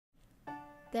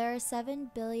There are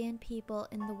 7 billion people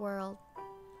in the world.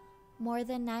 More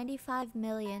than 95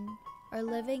 million are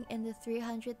living in the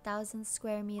 300,000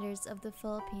 square meters of the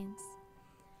Philippines.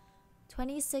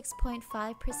 26.5%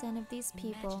 of these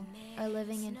people are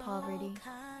living in poverty.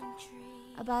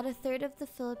 About a third of the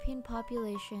Philippine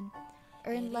population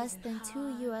earn less than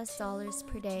 $2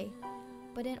 per day,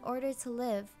 but in order to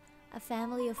live, a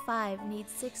family of 5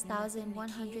 needs 6,195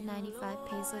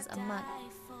 pesos a month.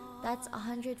 That's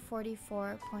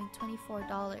 $144.24.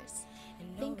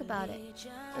 Think about it.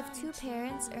 If 2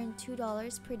 parents earn $2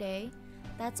 per day,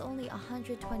 that's only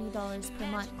 $120 per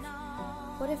month.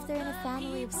 What if they're in a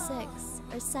family of 6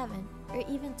 or 7 or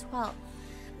even 12?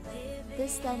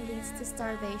 This then leads to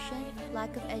starvation,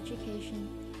 lack of education,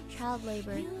 child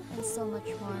labor, and so much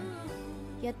more.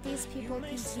 Yet these people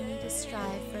continue to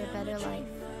strive for a better life.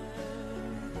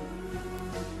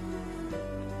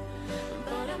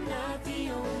 But I'm not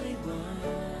the only one.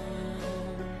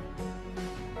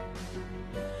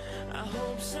 I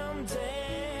hope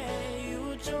someday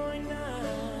you'll join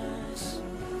us,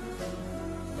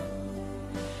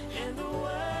 and the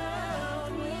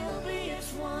world will be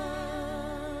as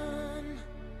one.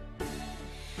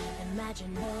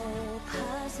 Imagine no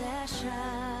possessions.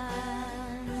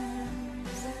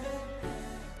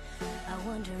 I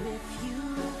wonder if you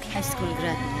High school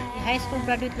graduate. High school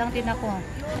graduate lang din ako.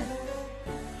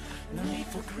 no need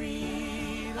for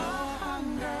greed or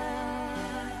hunger.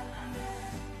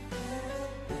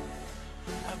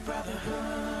 I'd rather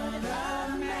hurt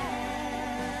a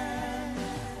man.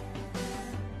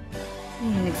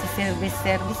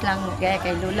 Nagsiservice lang kaya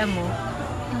kay lola mo,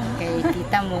 kay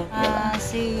tita mo.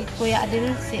 Si Kuya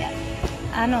Adil, si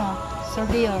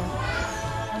surveyor.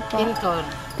 Pintor.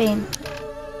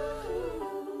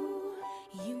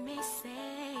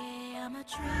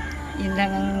 Yun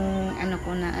lang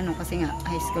ang kasi nga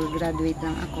high school graduate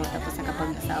lang ako, tapos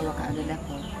nakapag-asawa ka agad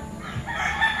ako.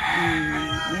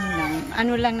 Yun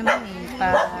lang. Naman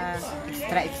pa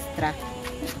extra.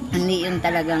 Hindi yun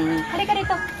talagang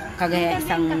kagaya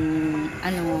isang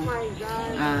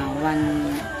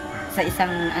sa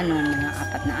isang mga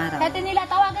 4 na araw. Dati nila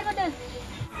tawagan mo dun.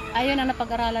 Ayun ang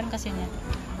napag-aralan kasi niya.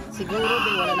 Siguro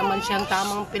wala naman siyang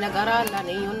tamang pinag-aralan.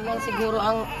 Yun lang siguro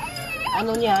ang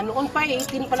niya. Noon pa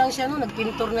 18 pa lang siya,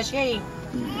 nagpintor na siya .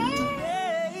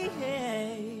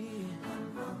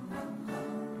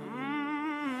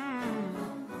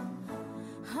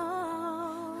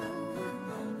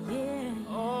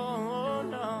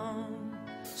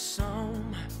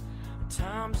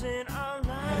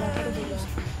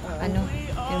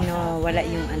 Yung nawala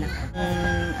yung anak.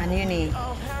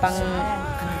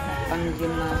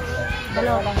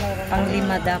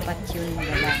 Pang-lima dapat yun.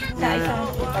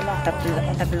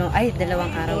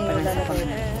 Dalawang araw pa lang sa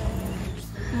pag-anak.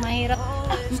 Mahirap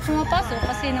pumapasok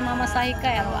kasi namamasahe ka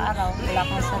araw-araw. Wala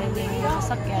kang sariling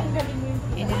sasakyan.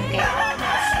 Hindi kaya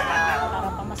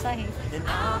para pamasahe.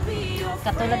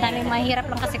 Katulad namin, mahirap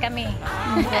lang kasi kami.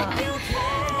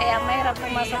 Kaya mahirap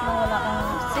pumasok na wala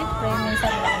kang siyempre,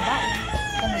 minsan wala kang daan.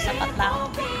 Kung sapat lang.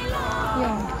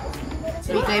 Yun.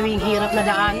 May kayong hirap na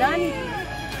daanan.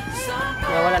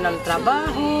 Wala ng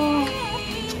trabaho.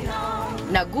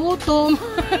 Nagutom.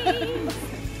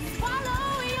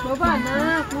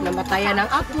 Namatayan ng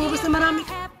apo. Basta marami.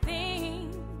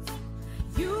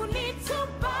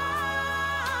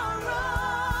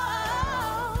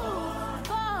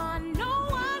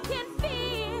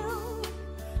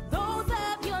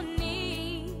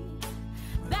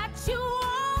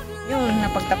 Yung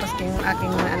napagtapos ko yung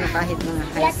aking kahit mga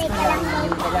high school lang,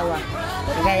 yung dalawa.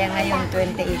 Kagaya ngayon,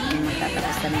 28, yung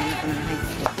magtatapos na naman ako ng high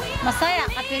school. Masaya,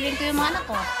 katwiling ko yung mga anak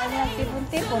ko. Kaya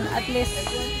nagtipon-tipon, at least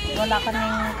wala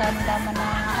kaming karamdaman na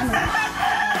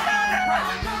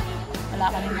wala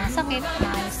kaming mga sakit,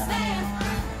 maayos ang aming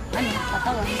mga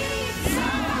katawan.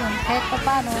 Yun, kahit pa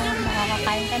paano,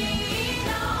 nakakakain kami.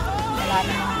 Wala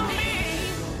namang,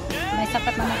 may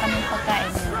sapat naman kaming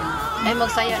pagkain. Ay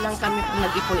magsaya lang kami kung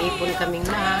nag-ipon-ipon kaming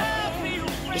lahat.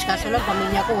 Kaso lang,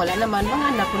 pamilya ko wala naman, mga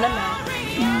anak ko na lang.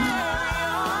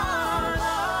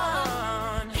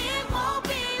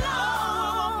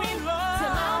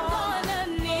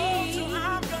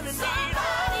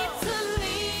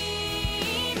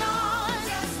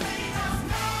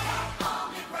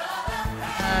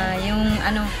 Yung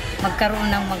magkaroon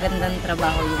ng magandang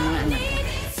trabaho yung mga anak ko.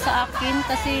 Sa akin,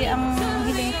 kasi ang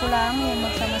hiling ko lang yung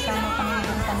magsama-sama kami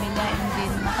ng pamilya and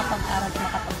din makapag-aral,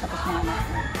 makapagtapos ng anak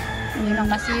ko. Yun lang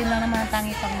kasi yun lang naman ang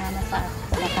tangi pangmana sa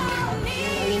pamilya.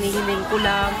 Ang hinihiling ko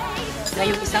lang na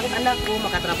yung isang anak ko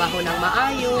makatrabaho ng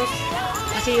maayos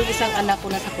kasi yung isang anak ko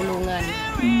nasa kulungan.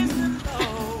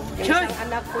 isang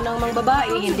anak ko ng mga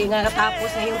babae, hindi nga katapos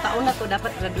ngayong taon na to,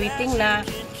 dapat graduating na.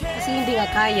 Kasi hindi nga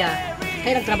kaya.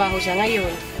 Kaya nagtrabaho siya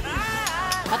ngayon.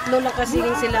 3 lang kasi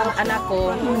silang anak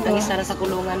ko, nag-isa na sa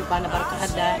kulungan pa na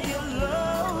barkada.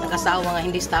 Nag-asawa nga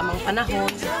hindi sa tamang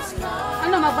panahon.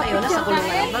 Ano mabayo, nasa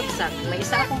kulungan ang bagsak. May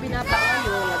isa akong binata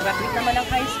ngayon, nag-graduate naman ng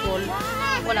high school,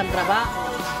 walang trabaho.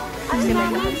 Kasi may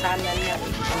kapansanan niya,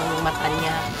 yung mata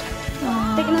niya.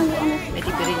 May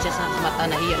diferensya sa mata,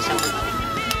 nahiya siya.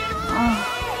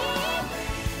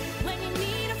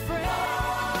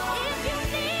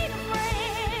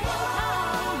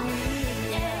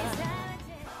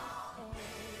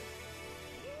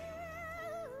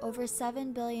 Over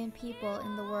 7 billion people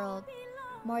in the world,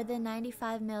 more than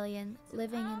 95 million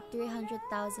living in 300,000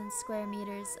 square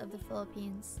meters of the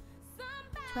Philippines.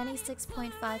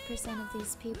 26.5% of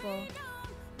these people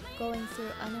going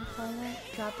through unemployment,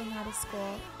 dropping out of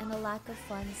school, and a lack of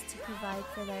funds to provide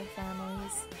for their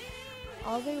families.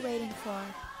 All they're waiting for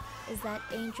is that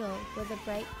angel with a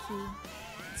bright key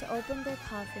to open their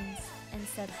coffins and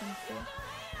set them free.